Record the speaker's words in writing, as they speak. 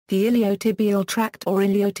The iliotibial tract or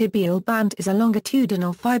iliotibial band is a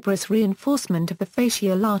longitudinal fibrous reinforcement of the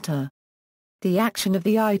fascia lata. The action of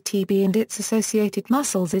the Itb and its associated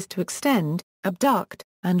muscles is to extend, abduct,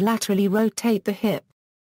 and laterally rotate the hip.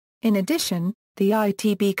 In addition, the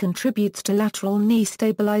Itb contributes to lateral knee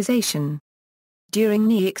stabilization. During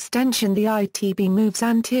knee extension the Itb moves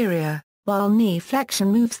anterior, while knee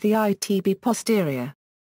flexion moves the Itb posterior.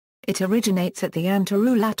 It originates at the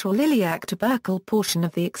anterolateral iliac tubercle portion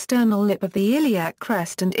of the external lip of the iliac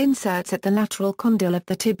crest and inserts at the lateral condyle of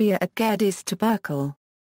the tibia at Gerdy's tubercle.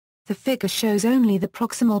 The figure shows only the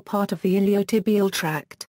proximal part of the iliotibial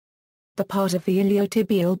tract. The part of the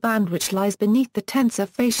iliotibial band which lies beneath the tensor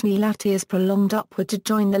fasciae latae is prolonged upward to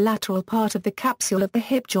join the lateral part of the capsule of the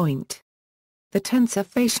hip joint. The tensor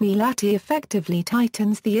fasciae latae effectively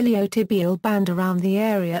tightens the iliotibial band around the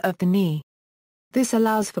area of the knee. This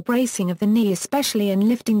allows for bracing of the knee, especially in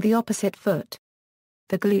lifting the opposite foot.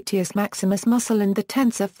 The gluteus maximus muscle and the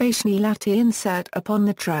tensor fasciae latae insert upon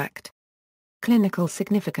the tract. Clinical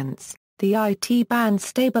significance: the IT band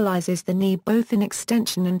stabilizes the knee both in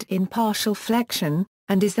extension and in partial flexion,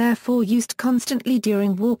 and is therefore used constantly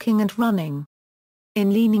during walking and running.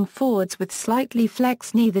 In leaning forwards with slightly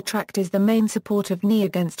flexed knee, the tract is the main support of knee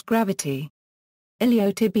against gravity.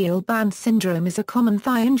 Iliotibial band syndrome is a common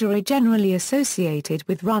thigh injury generally associated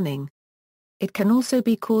with running. It can also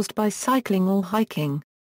be caused by cycling or hiking.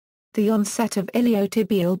 The onset of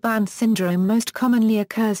iliotibial band syndrome most commonly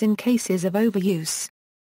occurs in cases of overuse.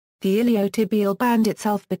 The iliotibial band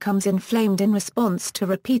itself becomes inflamed in response to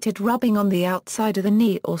repeated rubbing on the outside of the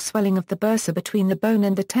knee or swelling of the bursa between the bone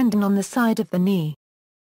and the tendon on the side of the knee.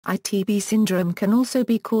 Itb syndrome can also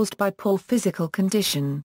be caused by poor physical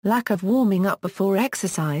condition, lack of warming up before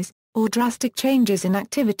exercise, or drastic changes in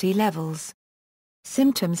activity levels.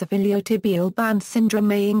 Symptoms of iliotibial band syndrome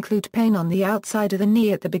may include pain on the outside of the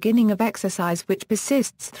knee at the beginning of exercise which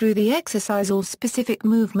persists through the exercise, or specific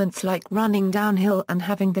movements like running downhill and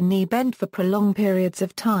having the knee bent for prolonged periods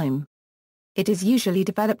of time. It is usually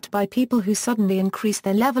developed by people who suddenly increase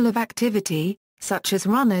their level of activity, such as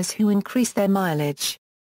runners who increase their mileage.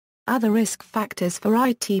 Other risk factors for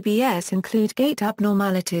ITBS include gait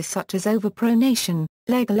abnormalities such as overpronation,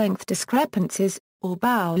 leg length discrepancies, or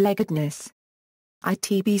bow-leggedness.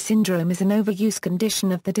 Itb syndrome is an overuse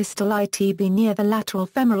condition of the distal Itb near the lateral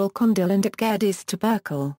femoral condyle and at Gerdy's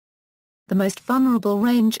tubercle. The most vulnerable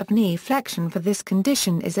range of knee flexion for this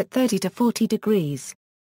condition is at 30 to 40 degrees.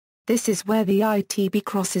 This is where the Itb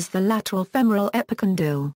crosses the lateral femoral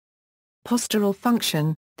epicondyle. Postural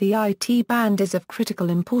function: the IT band is of critical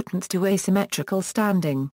importance to asymmetrical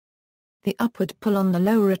standing. The upward pull on the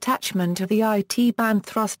lower attachment of the IT band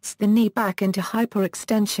thrusts the knee back into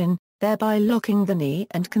hyperextension, thereby locking the knee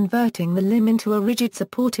and converting the limb into a rigid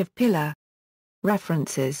supportive pillar.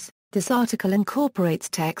 References: this article incorporates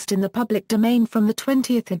text in the public domain from the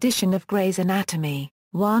 20th edition of Gray's Anatomy.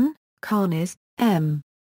 1, Carnes, M.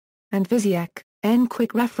 and Visiak, N.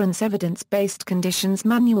 Quick Reference Evidence-Based Conditions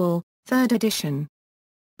Manual, 3rd edition.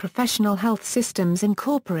 Professional Health Systems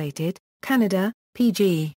Incorporated, Canada,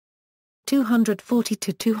 pg.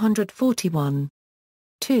 240-241.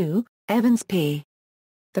 2, Evans P.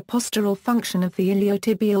 The Postural Function of the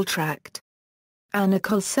Iliotibial Tract. Anna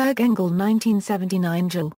Kolserg-Engel 1979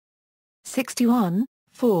 Jul. 61,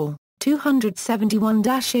 4,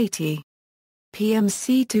 271-80.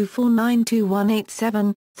 PMC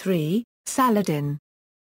 2492187, 3, Saladin.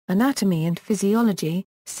 Anatomy and Physiology,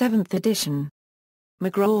 7th edition.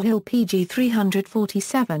 McGraw-Hill PG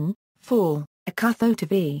 347, 4, Akatho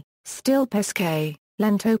V, Still Pesquet,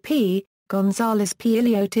 Lento P, Gonzalez P.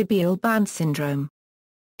 Iliotibial band syndrome.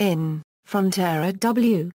 In, Frontera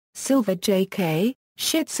W, Silva J.K.,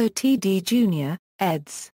 Schitzo T.D. Jr.,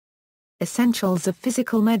 eds. Essentials of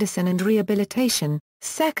Physical Medicine and Rehabilitation,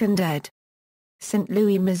 2nd ed. St.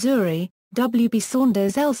 Louis, Missouri, W. B.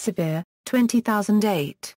 Saunders Elsevier,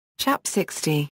 20008, Chap 60.